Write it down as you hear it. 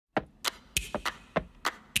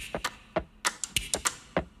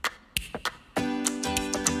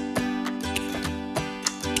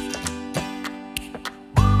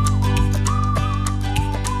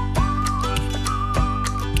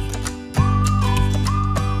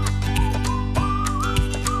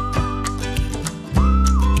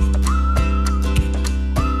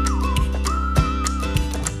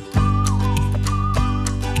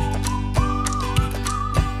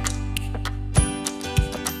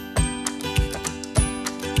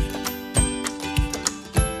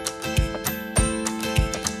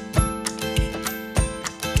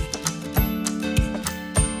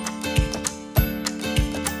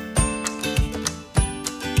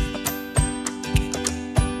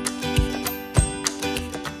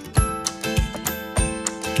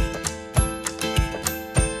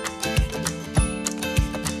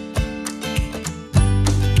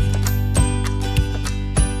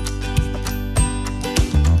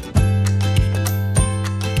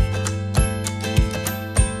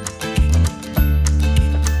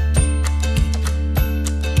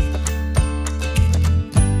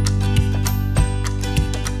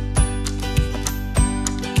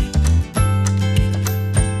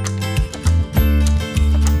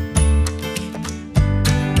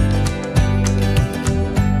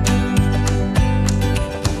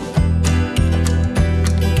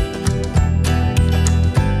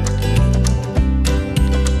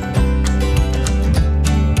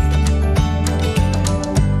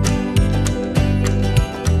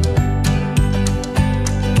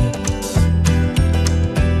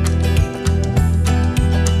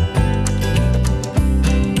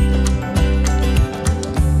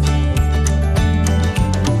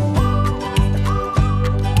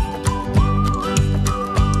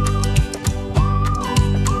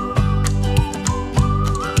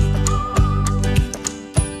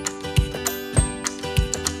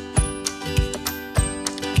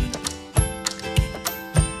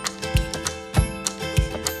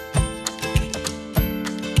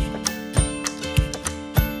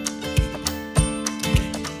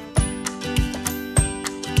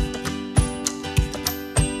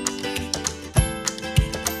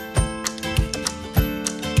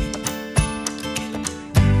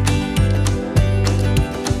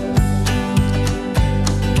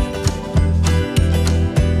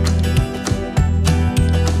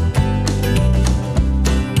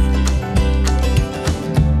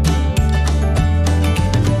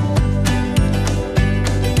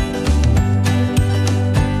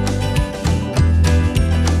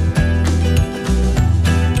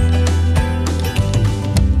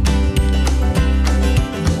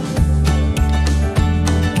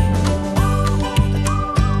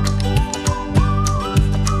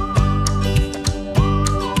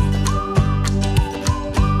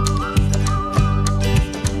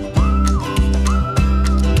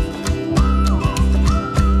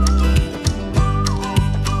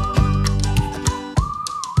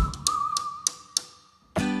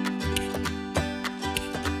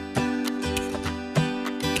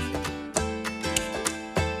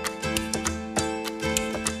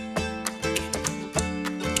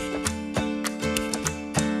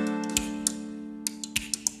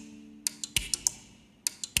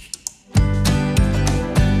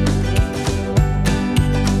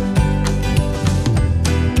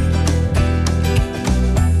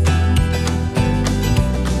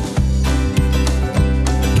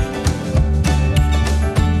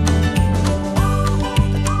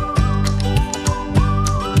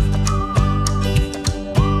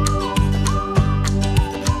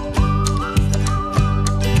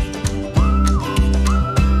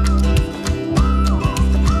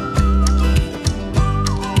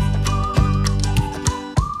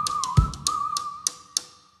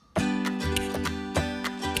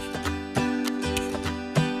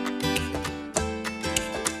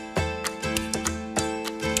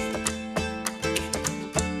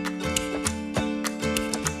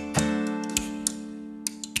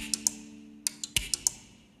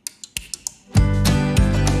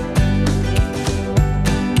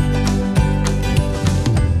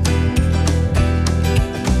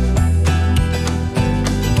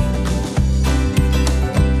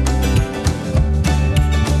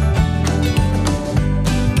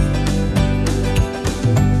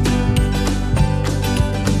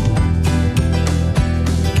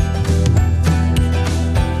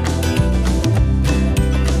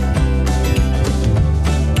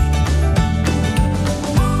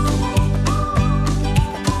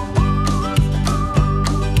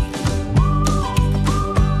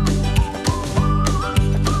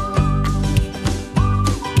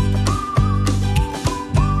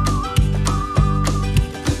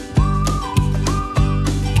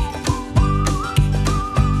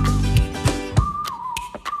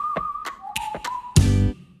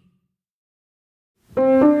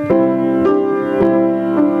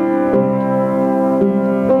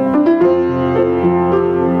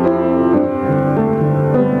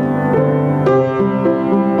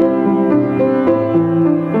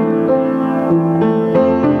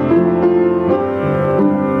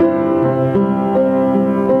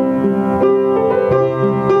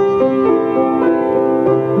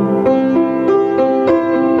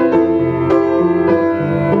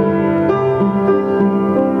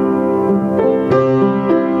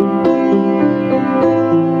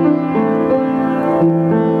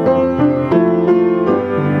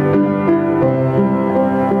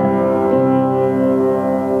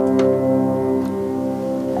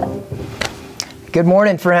Good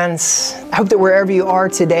morning, friends. I hope that wherever you are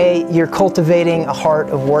today, you're cultivating a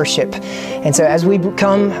heart of worship. And so as we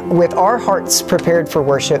come with our hearts prepared for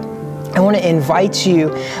worship, I want to invite you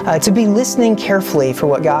to be listening carefully for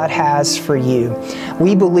what God has for you.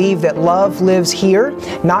 We believe that love lives here,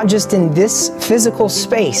 not just in this physical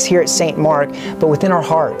space here at St. Mark, but within our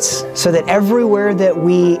hearts, so that everywhere that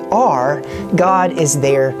we are, God is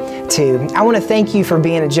there too. I want to thank you for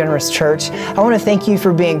being a generous church. I want to thank you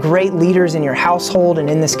for being great leaders in your household and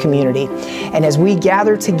in this community. And as we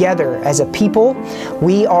gather together as a people,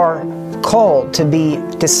 we are called to be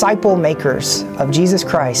disciple makers of Jesus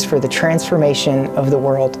Christ for the transformation of the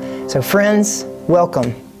world. So friends,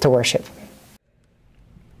 welcome to worship.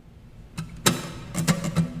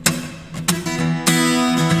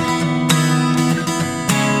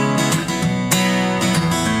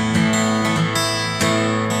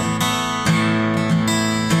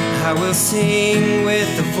 I will sing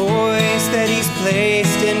with the voice that He's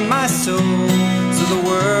placed in my soul, so the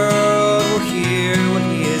world will hear what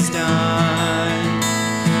He has done.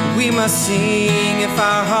 We must sing if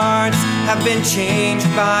our hearts have been changed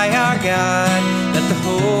by our God. Let the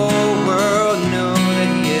whole world know that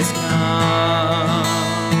He has come.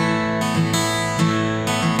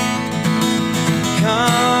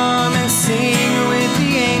 Come and sing with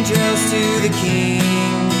the angels to the King.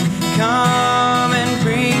 Come and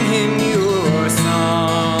bring Him your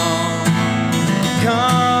song.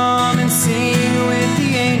 Come and sing with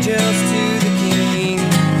the angels to the King.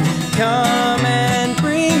 Come and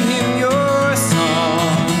bring Him your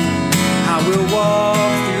song. I will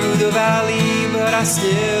walk through the valley, but I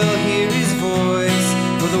still hear His voice,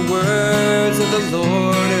 for the words of the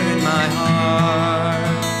Lord are in my heart.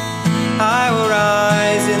 I will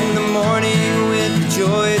rise in the morning with the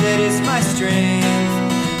joy that is my strength,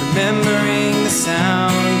 remembering the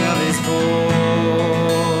sound of His voice.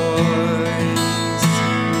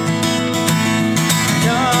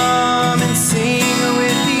 Come and sing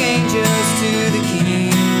with the angels to the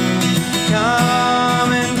King.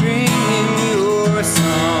 Come and bring Him your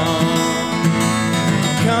song.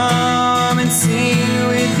 Come and sing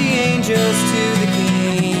with the angels to the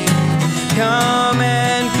King. Come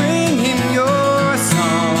and bring Him your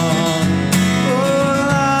song. Oh,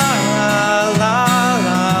 la, la, la,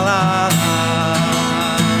 la.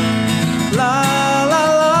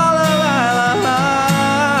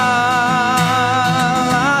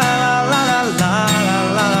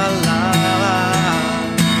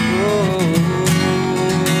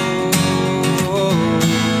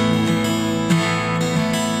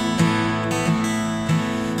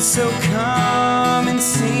 So come and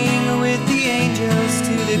sing with the angels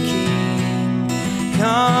to the King.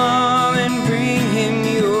 Come and bring Him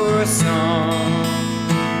your song.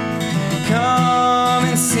 Come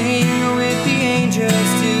and sing with the angels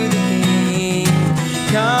to the King.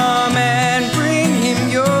 Come and bring Him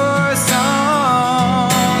your song.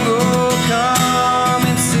 Oh, come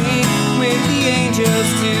and sing with the angels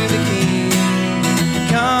to the King.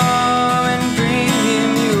 Come and bring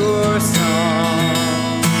Him your song.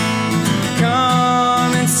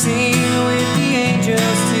 Come and sing with the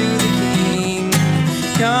angels to the King.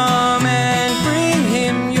 Come and bring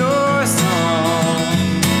Him your song.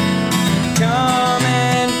 Come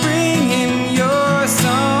and bring Him your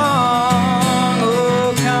song.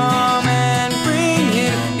 Oh, come and bring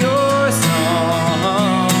Him your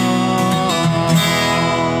song.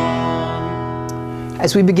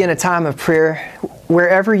 As we begin a time of prayer,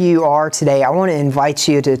 wherever you are today, I want to invite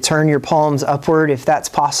you to turn your palms upward if that's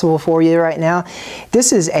possible for you right now.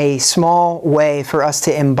 This is a small way for us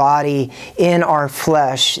to embody in our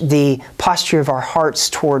flesh the posture of our hearts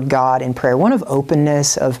toward God in prayer, one of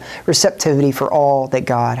openness, of receptivity for all that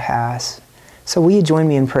God has. So will you join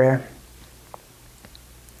me in prayer?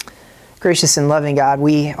 Gracious and loving God,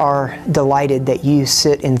 we are delighted that you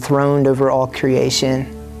sit enthroned over all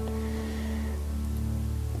creation.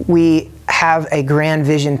 We have a grand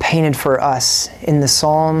vision painted for us in the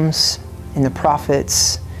Psalms, in the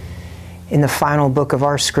prophets, in the final book of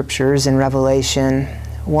our scriptures in Revelation,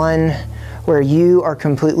 one where you are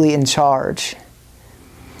completely in charge.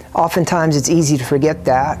 Oftentimes it's easy to forget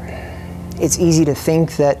that. It's easy to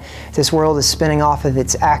think that this world is spinning off of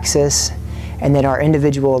its axis and that our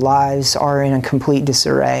individual lives are in a complete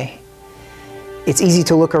disarray. It's easy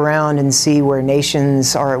to look around and see where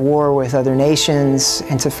nations are at war with other nations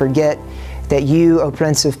and to forget that you, O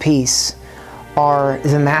Prince of Peace, are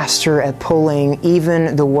the master at pulling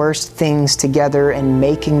even the worst things together and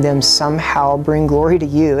making them somehow bring glory to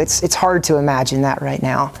you. It's hard to imagine that right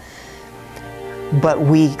now. But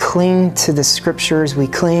we cling to the scriptures, we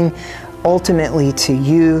cling ultimately to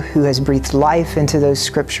you who has breathed life into those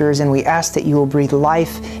scriptures, and we ask that you will breathe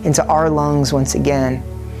life into our lungs once again,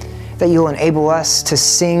 that you'll enable us to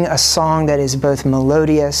sing a song that is both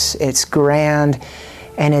melodious, it's grand,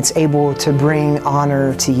 and it's able to bring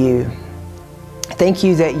honor to you. Thank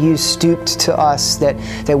you that you stooped to us,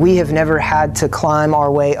 that we have never had to climb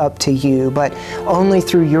our way up to you, but only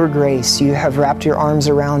through your grace you have wrapped your arms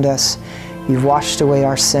around us, you've washed away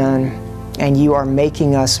our sin, and you are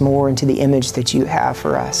making us more into the image that you have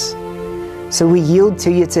for us. So we yield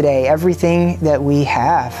to you today everything that we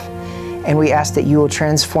have, and we ask that you will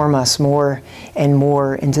transform us more and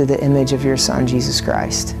more into the image of your Son, Jesus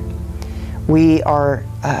Christ. We are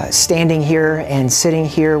standing here and sitting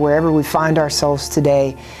here wherever we find ourselves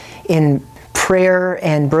today in prayer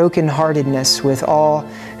and brokenheartedness with all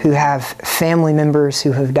who have family members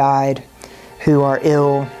who have died, who are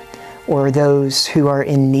ill, or those who are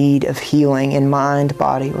in need of healing in mind,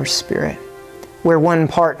 body, or spirit. Where one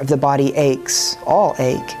part of the body aches, all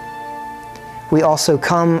ache. We also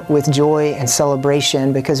come with joy and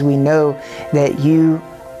celebration because we know that you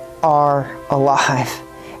are alive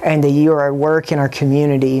and that you are at work in our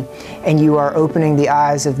community, and you are opening the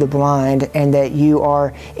eyes of the blind, and that you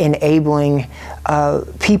are enabling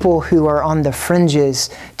people who are on the fringes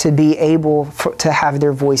to be able to have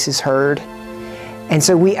their voices heard. And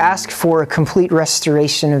so we ask for a complete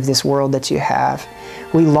restoration of this world that you have.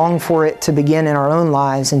 We long for it to begin in our own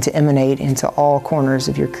lives and to emanate into all corners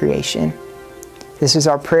of your creation. This is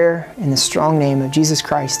our prayer in the strong name of Jesus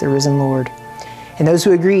Christ, the risen Lord. And those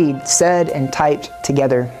who agreed said and typed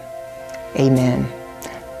together, Amen.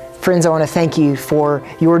 Friends, I want to thank you for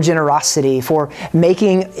your generosity, for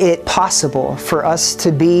making it possible for us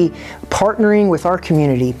to be partnering with our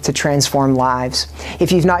community to transform lives.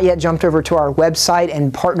 If you've not yet jumped over to our website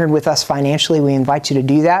and partnered with us financially, we invite you to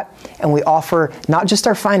do that. And we offer not just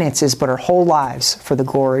our finances, but our whole lives for the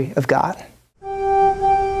glory of God.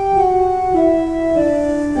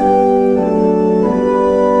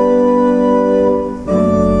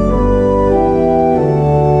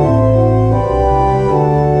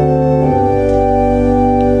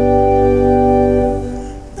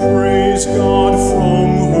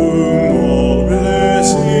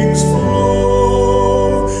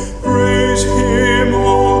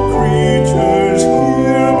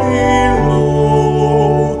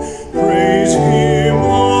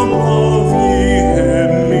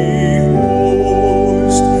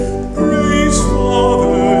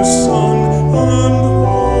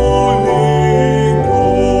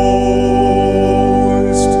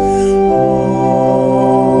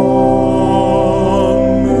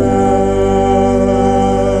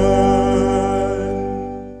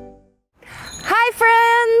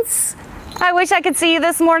 I could see you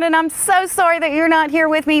this morning. I'm so sorry that you're not here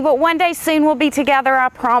with me, but one day soon we'll be together, I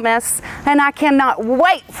promise, and I cannot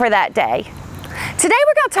wait for that day. Today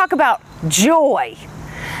we're going to talk about joy.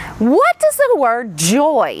 What does the word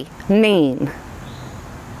joy mean?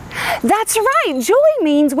 That's right, joy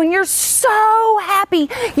means when you're so happy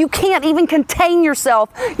you can't even contain yourself.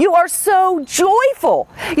 You are so joyful.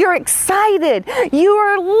 You're excited. You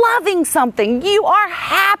are loving something. You are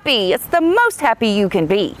happy. It's the most happy you can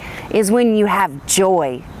be, is when you have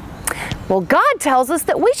joy. Well, God tells us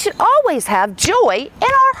that we should always have joy in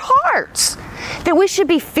our hearts, that we should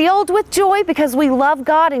be filled with joy because we love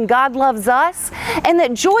God and God loves us, and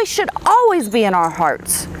that joy should always be in our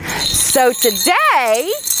hearts. So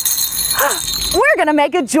today, we're going to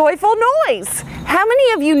make a joyful noise. How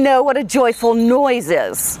many of you know what a joyful noise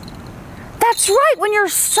is? That's right, when you're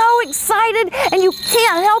so excited and you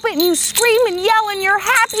can't help it and you scream and yell and you're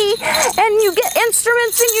happy and you get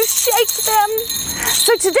instruments and you shake them.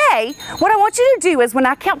 So today, what I want you to do is when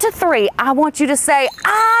I count to 3, I want you to say,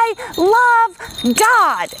 I love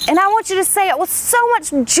God. And I want you to say it with so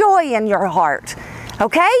much joy in your heart.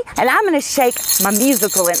 Okay? And I'm going to shake my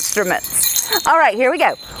musical instruments. All right, here we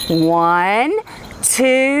go. 1,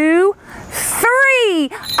 2, 3.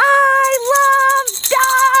 I love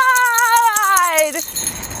God.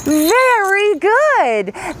 Very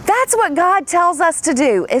good. That's what God tells us to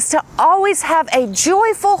do, is to always have a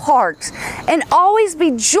joyful heart and always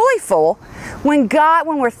be joyful when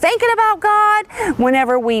we're thinking about God,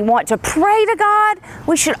 whenever we want to pray to God.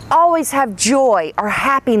 We should always have joy or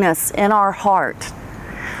happiness in our heart.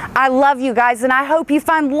 I love you guys, and I hope you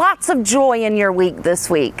find lots of joy in your week this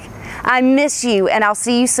week. I miss you, and I'll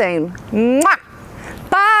see you soon. Mwah!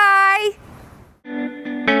 Bye!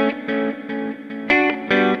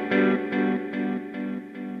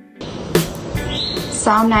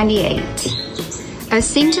 Psalm 98. Oh,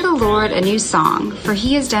 sing to the Lord a new song, for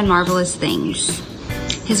he has done marvelous things.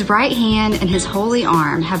 His right hand and his holy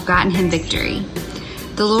arm have gotten him victory.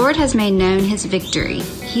 The Lord has made known his victory.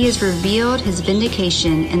 He has revealed his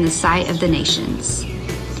vindication in the sight of the nations.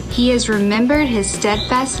 He has remembered his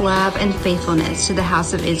steadfast love and faithfulness to the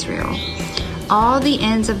house of Israel. All the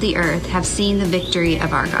ends of the earth have seen the victory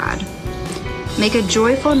of our God. Make a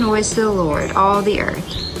joyful noise to the Lord, all the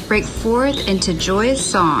earth. Break forth into joyous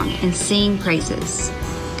song and sing praises.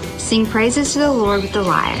 Sing praises to the Lord with the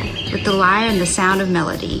lyre and the sound of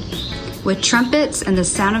melody. With trumpets and the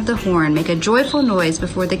sound of the horn, make a joyful noise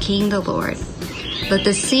before the King, the Lord. Let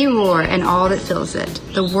the sea roar and all that fills it,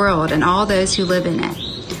 the world and all those who live in it.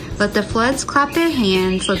 Let the floods clap their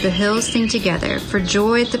hands, let the hills sing together, for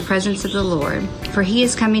joy at the presence of the Lord, for he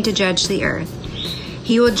is coming to judge the earth.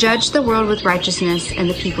 He will judge the world with righteousness and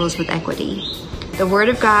the peoples with equity. The word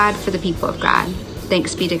of God for the people of God.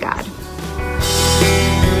 Thanks be to God.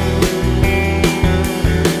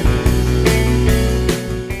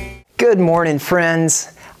 Good morning,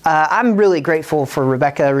 friends. I'm really grateful for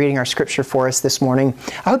Rebecca reading our scripture for us this morning.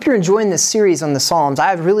 I hope you're enjoying this series on the Psalms.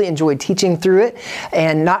 I've really enjoyed teaching through it,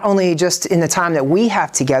 and not only just in the time that we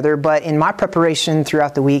have together, but in my preparation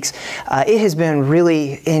throughout the weeks. It has been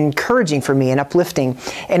really encouraging for me and uplifting.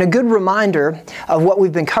 And a good reminder of what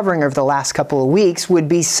we've been covering over the last couple of weeks would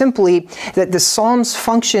be simply that the Psalms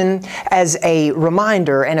function as a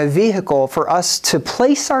reminder and a vehicle for us to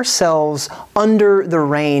place ourselves under the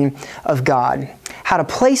reign of God. How to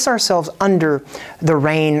place ourselves under the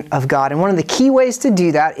reign of God. And one of the key ways to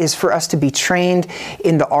do that is for us to be trained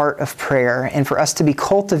in the art of prayer and for us to be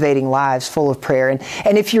cultivating lives full of prayer.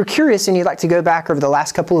 And if you're curious and you'd like to go back over the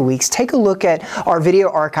last couple of weeks, take a look at our video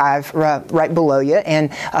archive right below you, and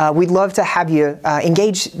we'd love to have you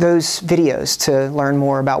engage those videos to learn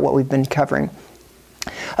more about what we've been covering.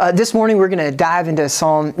 This morning we're going to dive into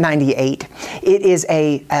Psalm 98. It is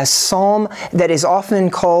a psalm that is often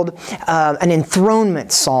called an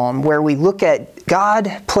enthronement psalm, where we look at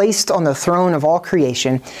God placed on the throne of all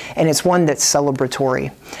creation, and it's one that's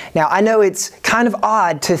celebratory. Now, I know it's kind of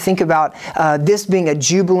odd to think about this being a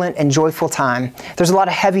jubilant and joyful time. There's a lot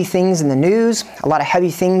of heavy things in the news, a lot of heavy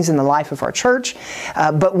things in the life of our church,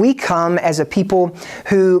 but we come as a people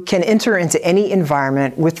who can enter into any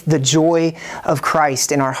environment with the joy of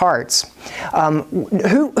Christ in our hearts.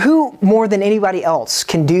 Who more than anybody else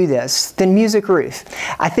can do this than Music Ruth?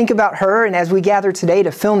 I think about her, and as we gather today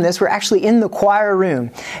to film this, we're actually in the choir room.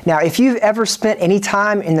 Now, if you've ever spent any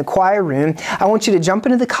time in the choir room, I want you to jump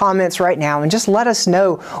into the comments right now and just let us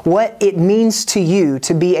know what it means to you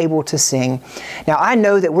to be able to sing. Now, I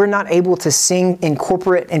know that we're not able to sing in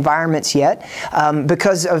corporate environments yet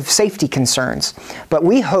because of safety concerns, but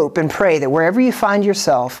we hope and pray that wherever you find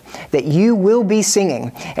yourself, that you will be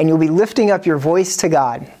singing and you'll be lifting up your voice to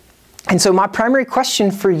God. And so my primary question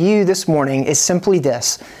for you this morning is simply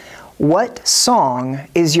this: what song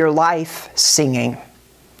is your life singing?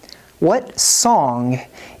 What song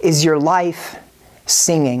is your life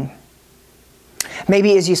singing?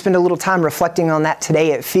 Maybe as you spend a little time reflecting on that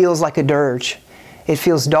today, it feels like a dirge. It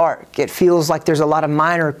feels dark. It feels like there's a lot of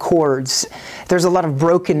minor chords. There's a lot of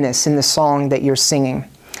brokenness in the song that you're singing.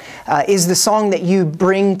 Is the song that you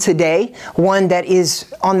bring today one that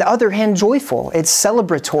is, on the other hand, joyful? It's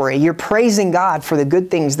celebratory. You're praising God for the good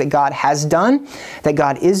things that God has done, that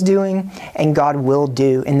God is doing, and God will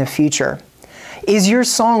do in the future. Is your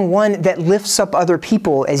song one that lifts up other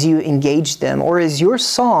people as you engage them? Or is your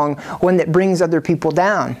song one that brings other people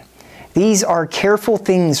down? These are careful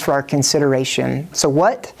things for our consideration. So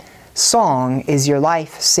what song is your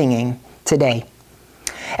life singing today?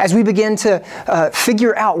 As we begin to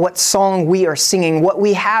figure out what song we are singing, what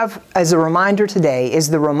we have as a reminder today is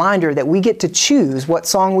the reminder that we get to choose what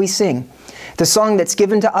song we sing. The song that's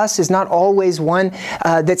given to us is not always one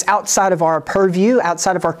that's outside of our purview,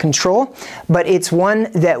 outside of our control, but it's one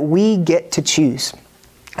that we get to choose.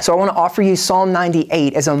 So I want to offer you Psalm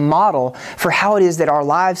 98 as a model for how it is that our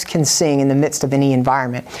lives can sing in the midst of any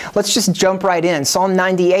environment. Let's just jump right in. Psalm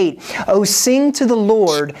 98. Oh, sing to the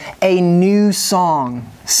Lord a new song.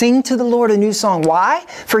 Sing to the Lord a new song. Why?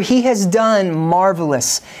 For He has done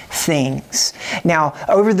marvelous things. Now,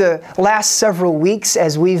 over the last several weeks,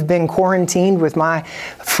 as we've been quarantined with my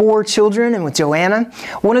 4 children and with Joanna,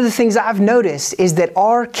 one of the things I've noticed is that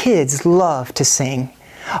our kids love to sing.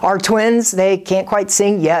 Our twins, they can't quite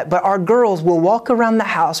sing yet, but our girls will walk around the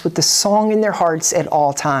house with the song in their hearts at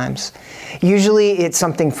all times. Usually it's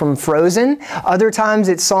something from Frozen. Other times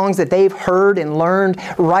it's songs that they've heard and learned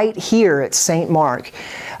right here at St. Mark.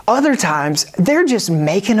 Other times, they're just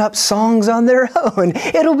making up songs on their own.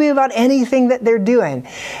 It'll be about anything that they're doing.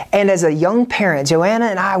 And as a young parent, Joanna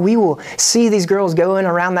and I, we will see these girls going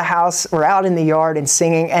around the house or out in the yard and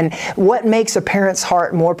singing. And what makes a parent's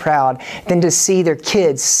heart more proud than to see their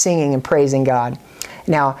kids singing and praising God?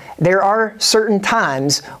 Now, there are certain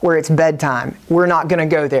times where it's bedtime. We're not going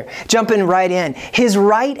to go there. Jumping right in. His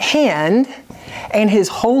right hand and his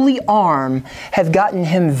holy arm have gotten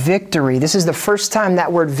him victory. This is the first time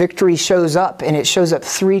that word victory shows up, and it shows up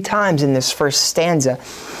 3 times in this first stanza.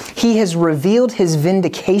 He has revealed his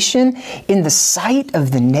vindication in the sight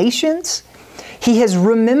of the nations. He has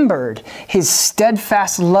remembered his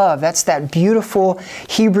steadfast love. That's that beautiful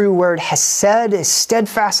Hebrew word hesed, is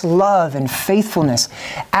steadfast love and faithfulness.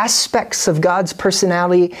 Aspects of God's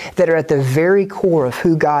personality that are at the very core of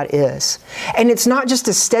who God is. And it's not just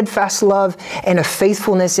a steadfast love and a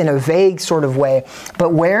faithfulness in a vague sort of way,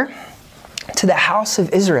 but where? To the house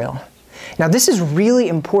of Israel. Now, this is really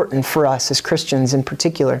important for us as Christians in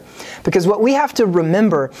particular, because what we have to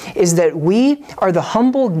remember is that we are the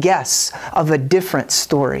humble guests of a different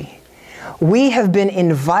story. We have been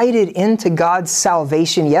invited into God's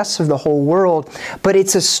salvation, yes, of the whole world, but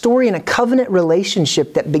it's a story and a covenant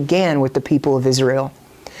relationship that began with the people of Israel.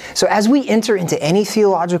 So as we enter into any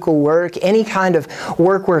theological work, any kind of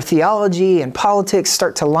work where theology and politics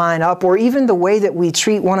start to line up, or even the way that we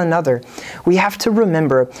treat one another, we have to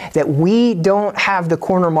remember that we don't have the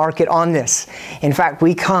corner market on this. In fact,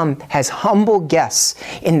 we come as humble guests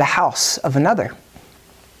in the house of another.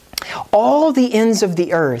 All the ends of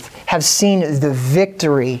the earth have seen the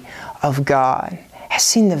victory of God. Has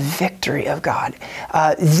seen the victory of God.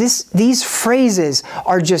 These phrases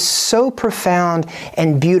are just so profound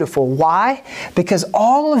and beautiful. Why? Because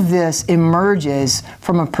all of this emerges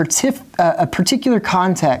from a particular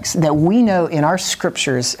context that we know in our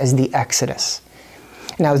scriptures as the Exodus.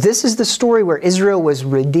 Now, this is the story where Israel was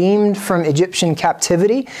redeemed from Egyptian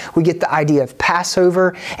captivity. We get the idea of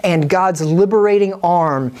Passover and God's liberating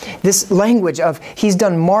arm. This language of He's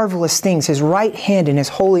done marvelous things. His right hand and His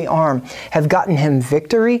holy arm have gotten Him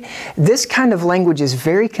victory. This kind of language is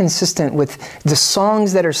very consistent with the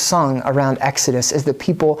songs that are sung around Exodus as the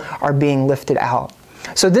people are being lifted out.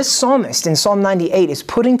 So this psalmist in Psalm 98 is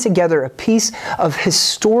putting together a piece of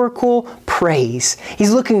historical praise.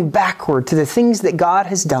 He's looking backward to the things that God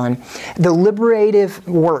has done, the liberative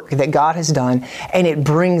work that God has done, and it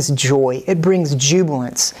brings joy. It brings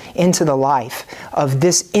jubilance into the life of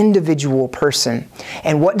this individual person.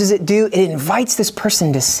 And what does it do? It invites this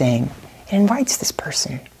person to sing. It invites this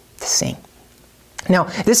person to sing. Now,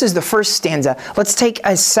 this is the first stanza. Let's take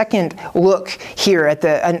a second look here at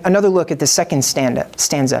another look at the second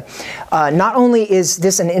stanza. Not only is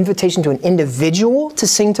this an invitation to an individual to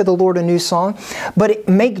sing to the Lord a new song, but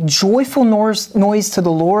make joyful noise to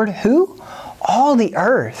the Lord. Who? All the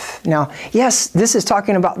earth. Now, yes, this is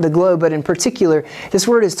talking about the globe, but in particular, this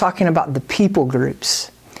word is talking about the people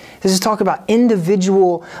groups. This is talk about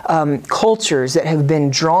individual cultures that have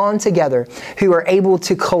been drawn together who are able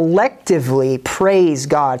to collectively praise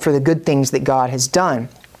God for the good things that God has done.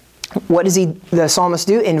 What does the psalmist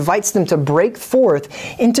do? Invites them to break forth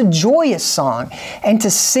into joyous song and to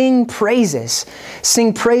sing praises.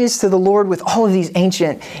 Sing praise to the Lord with all of these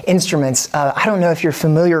ancient instruments. I don't know if you're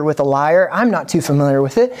familiar with a lyre. I'm not too familiar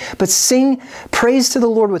with it. But sing praise to the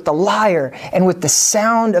Lord with the lyre and with the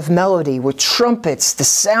sound of melody, with trumpets, the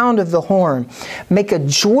sound of the horn. Make a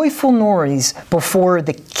joyful noise before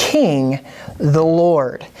the King, the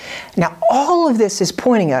Lord. Now, all of this is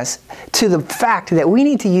pointing us to the fact that we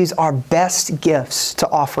need to use our best gifts to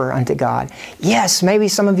offer unto God. Yes, maybe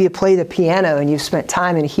some of you play the piano and you've spent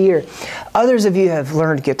time in here. Others of you have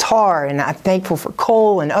learned guitar, and I'm thankful for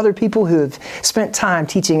Cole and other people who have spent time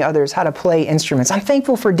teaching others how to play instruments. I'm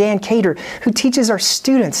thankful for Dan Cater, who teaches our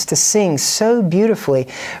students to sing so beautifully,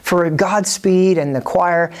 for Godspeed and the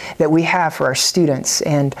choir that we have for our students.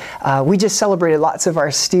 And we just celebrated lots of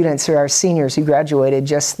our students, or our seniors who graduated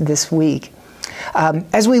just this week.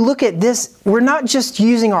 As we look at this, we're not just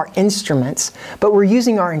using our instruments, but we're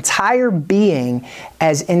using our entire being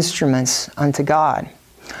as instruments unto God.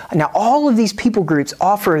 Now, all of these people groups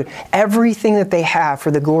offer everything that they have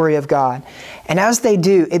for the glory of God. And as they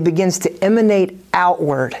do, it begins to emanate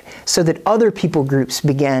outward so that other people groups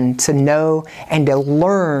begin to know and to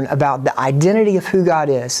learn about the identity of who God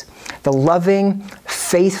is, the loving,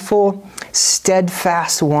 faithful,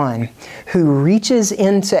 steadfast one who reaches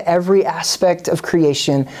into every aspect of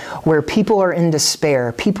creation where people are in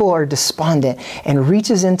despair, people are despondent, and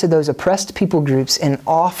reaches into those oppressed people groups and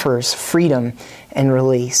offers freedom and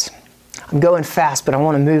release. I'm going fast, but I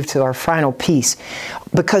want to move to our final piece.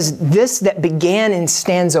 Because this that began in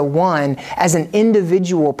stanza 1 as an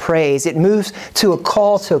individual praise, it moves to a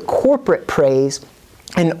call to corporate praise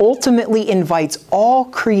and ultimately invites all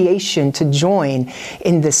creation to join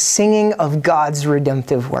in the singing of God's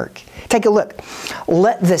redemptive work. Take a look.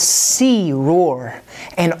 Let the sea roar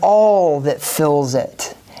and all that fills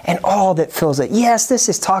it. And all that fills it. Yes, this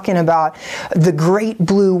is talking about the great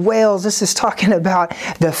blue whales. This is talking about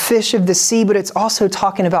the fish of the sea, but it's also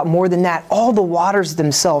talking about more than that. All the waters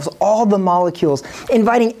themselves, all the molecules,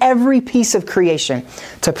 inviting every piece of creation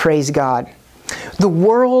to praise God. The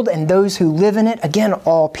world and those who live in it, again,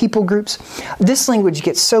 all people groups. This language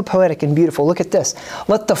gets so poetic and beautiful. Look at this.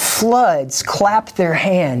 Let the floods clap their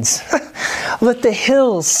hands. Let the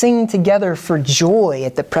hills sing together for joy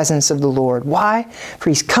at the presence of the Lord. Why? For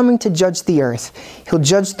He's coming to judge the earth. He'll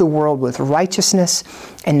judge the world with righteousness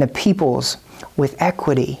and the peoples with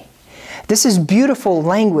equity. This is beautiful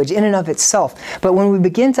language in and of itself, but when we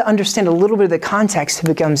begin to understand a little bit of the context, it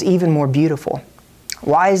becomes even more beautiful.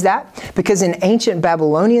 Why is that? Because in ancient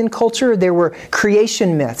Babylonian culture, there were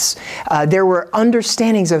creation myths. There were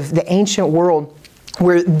understandings of the ancient world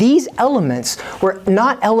where these elements were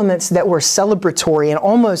not elements that were celebratory and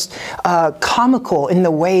almost comical in the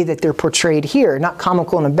way that they're portrayed here. Not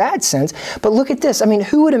comical in a bad sense, but look at this. I mean,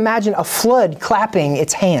 who would imagine a flood clapping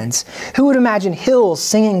its hands? Who would imagine hills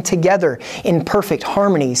singing together in perfect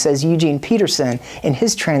harmony, says Eugene Peterson in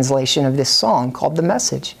his translation of this song called The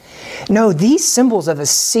Message. No, these symbols of a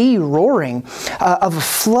sea roaring, of a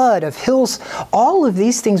flood, of hills, all of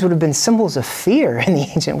these things would have been symbols of fear in the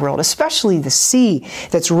ancient world, especially the sea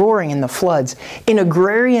that's roaring in the floods. In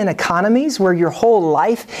agrarian economies where your whole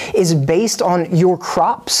life is based on your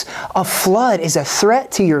crops, a flood is a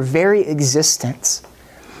threat to your very existence.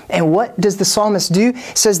 And what does the psalmist do?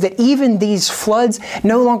 It says that even these floods,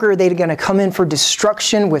 no longer are they going to come in for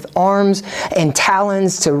destruction with arms and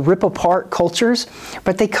talons to rip apart cultures,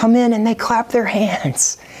 but they come in and they clap their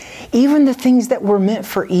hands. Even the things that were meant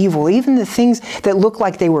for evil, even the things that look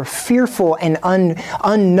like they were fearful and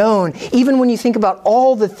unknown, even when you think about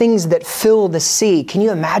all the things that fill the sea, can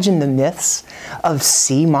you imagine the myths of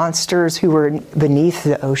sea monsters who were beneath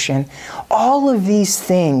the ocean? All of these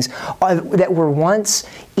things that were once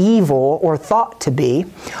evil or thought to be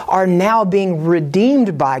are now being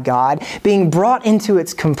redeemed by God, being brought into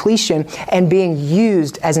its completion and being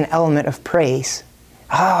used as an element of praise.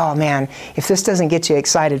 Oh man, if this doesn't get you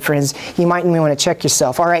excited, friends, you might want to check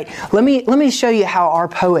yourself. All right, let me show you how our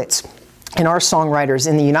poets and our songwriters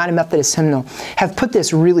in the United Methodist Hymnal have put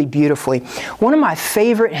this really beautifully. One of my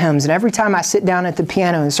favorite hymns, and every time I sit down at the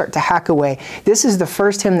piano and start to hack away, this is the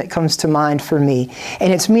first hymn that comes to mind for me.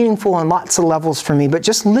 And it's meaningful on lots of levels for me, but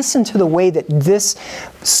just listen to the way that this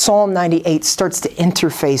Psalm 98 starts to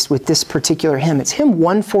interface with this particular hymn. It's hymn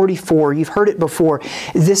 144. You've heard it before.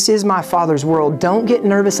 This is my Father's world. Don't get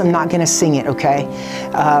nervous. I'm not going to sing it, okay?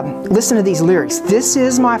 Listen to these lyrics. This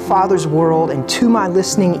is my Father's world, and to my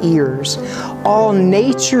listening ears all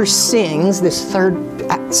nature sings, this third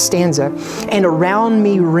stanza, and around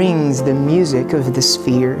me rings the music of the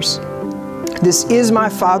spheres. This is my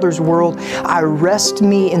Father's world. I rest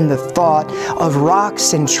me in the thought of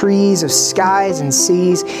rocks and trees, of skies and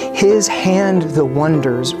seas. His hand the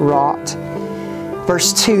wonders wrought.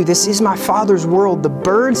 Verse 2, this is my Father's world. The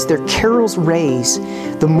birds their carols raise.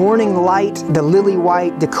 The morning light, the lily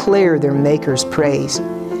white, declare their Maker's praise.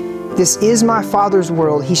 This is my Father's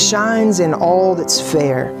world. He shines in all that's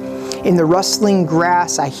fair. In the rustling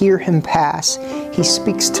grass I hear Him pass. He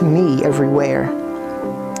speaks to me everywhere.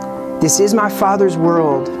 This is my Father's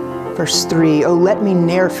world. Verse 3, oh, let me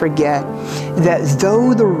ne'er forget that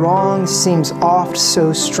though the wrong seems oft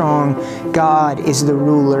so strong, God is the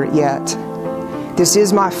ruler yet. This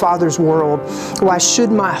is my Father's world. Why should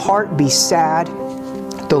my heart be sad?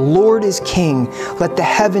 The Lord is King, let the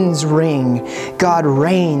heavens ring. God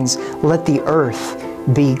reigns, let the earth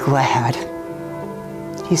be glad.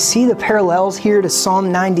 You see the parallels here to Psalm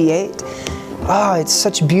 98? Oh, it's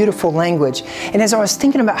such beautiful language. And as I was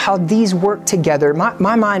thinking about how these work together,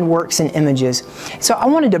 my mind works in images. So I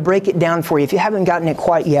wanted to break it down for you if you haven't gotten it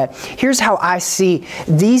quite yet. Here's how I see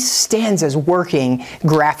these stanzas working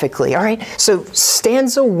graphically. All right, so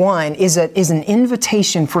stanza 1 is an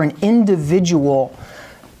invitation for an individual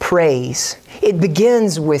praise. It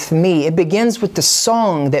begins with me. It begins with the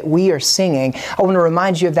song that we are singing. I want to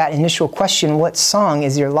remind you of that initial question, what song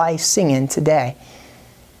is your life singing today?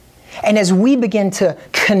 And as we begin to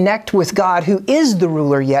connect with God, who is the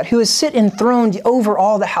ruler yet, who is sit enthroned over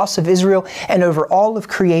all the house of Israel and over all of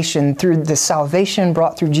creation through the salvation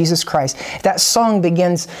brought through Jesus Christ, that song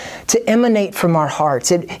begins to emanate from our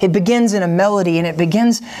hearts. It begins in a melody, and it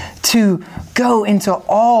begins to go into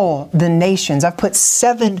all the nations. I've put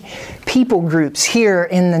 7 people groups here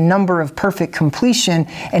in the number of perfect completion,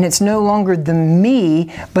 and it's no longer the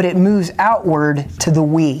me, but it moves outward to the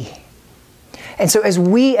we. And so as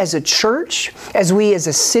we as a church, as we as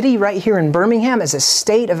a city right here in Birmingham, as a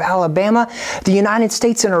state of Alabama, the United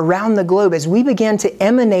States and around the globe, as we begin to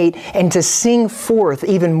emanate and to sing forth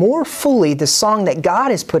even more fully the song that God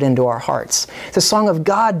has put into our hearts, the song of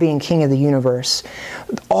God being King of the universe,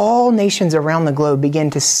 all nations around the globe begin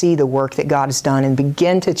to see the work that God has done and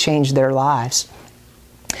begin to change their lives.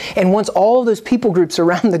 And once all those people groups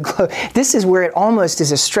around the globe, this is where it almost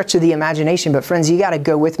is a stretch of the imagination, but friends, you got to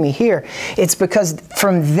go with me here. It's because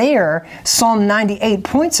from there, Psalm 98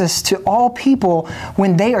 points us to all people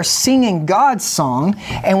when they are singing God's song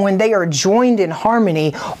and when they are joined in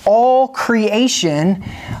harmony, all creation,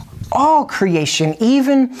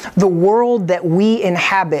 even the world that we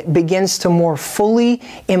inhabit, begins to more fully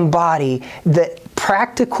embody the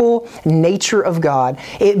practical nature of God.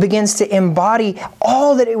 It begins to embody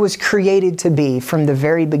all that it was created to be from the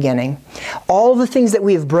very beginning. All the things that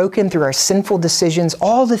we have broken through our sinful decisions,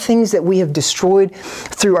 all the things that we have destroyed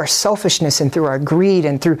through our selfishness and through our greed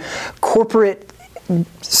and through corporate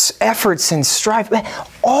efforts and strife,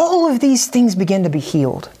 all of these things begin to be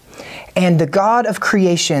healed. And the God of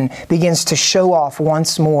creation begins to show off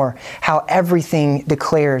once more how everything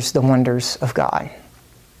declares the wonders of God.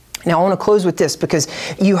 Now, I want to close with this, because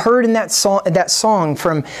you heard in that song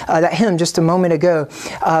from that hymn just a moment ago,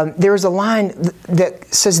 there's a line that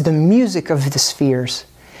says the music of the spheres.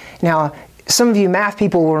 Now, some of you math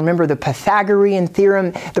people will remember the Pythagorean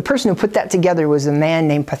theorem. The person who put that together was a man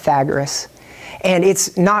named Pythagoras. And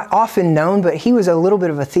it's not often known, but he was a little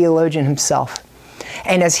bit of a theologian himself.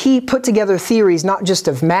 And as he put together theories, not just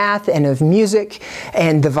of math and of music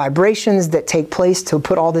and the vibrations that take place to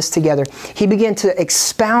put all this together, he began to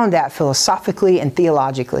expound that philosophically and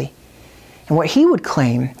theologically. And what he would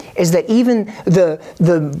claim is that even the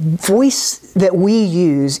voice that we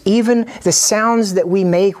use, even the sounds that we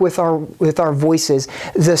make with our voices,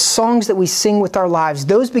 the songs that we sing with our lives,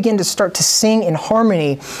 those begin to start to sing in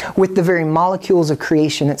harmony with the very molecules of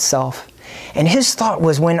creation itself. And his thought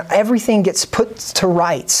was, when everything gets put to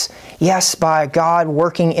rights, yes, by God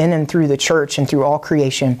working in and through the church and through all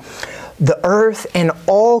creation, the earth and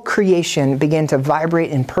all creation begin to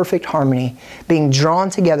vibrate in perfect harmony, being drawn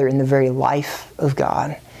together in the very life of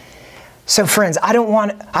God. So friends, I don't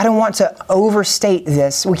want to overstate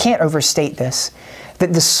this. We can't overstate this.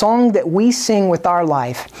 That the song that we sing with our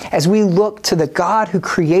life, as we look to the God who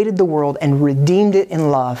created the world and redeemed it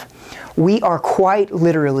in love, we are quite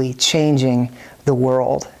literally changing the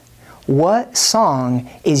world. What song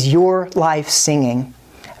is your life singing?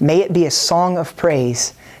 May it be a song of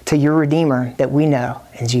praise to your Redeemer that we know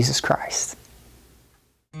in Jesus Christ.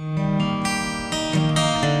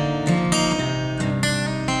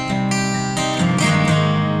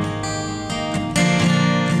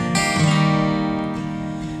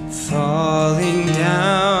 Falling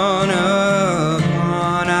down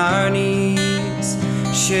upon our knees,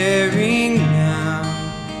 sharing now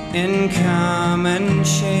in common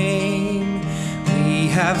shame, we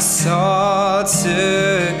have sought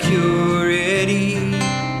security,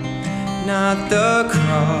 not the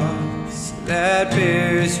cross that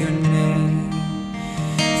bears your name.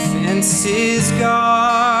 Fences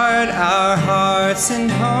guard our hearts and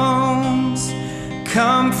homes,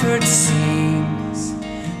 comfort sings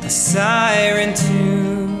a siren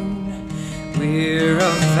tune. We're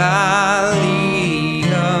a valley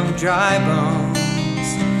of dry bones,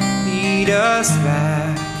 lead us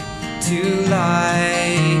back to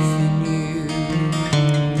life in you.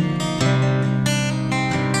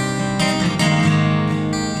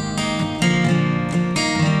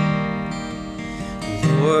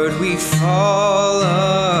 Lord, we fall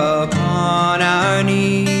upon our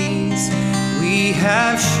knees, we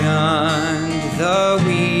have shunned the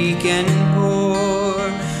weak and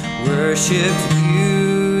poor, worshipped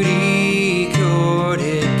beauty,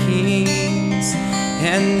 courted kings,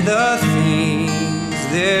 and the things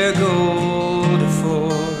their gold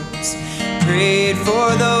affords. Prayed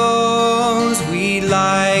for those we'd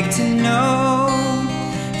like to know,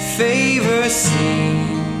 favor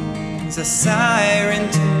sings a siren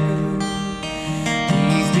tune.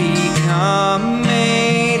 We've become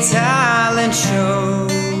a talent show,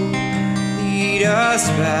 lead us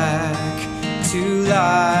back to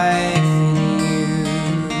life in you.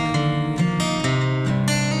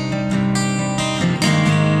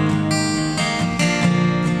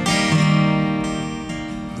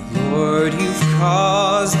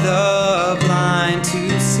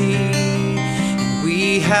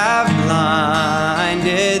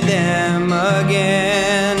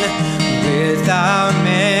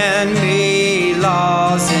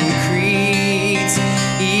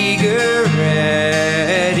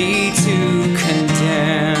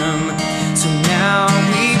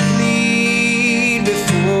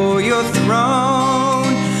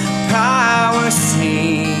 throne. Power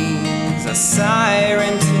sings a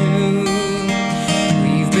siren tune.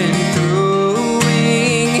 We've been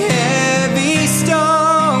throwing heavy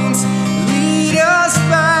stones. Lead us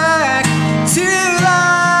back to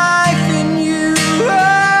life in you.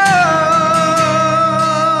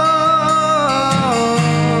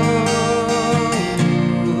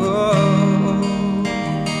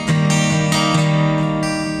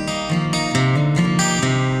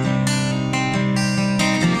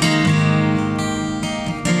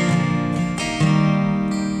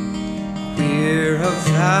 We're a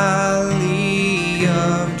valley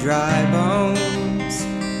of dry bones.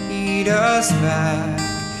 Lead us back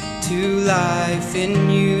to life in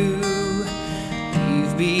you.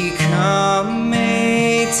 We've become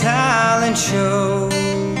a talent show.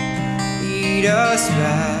 Lead us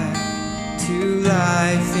back to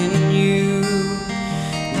life in you.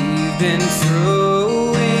 We've been through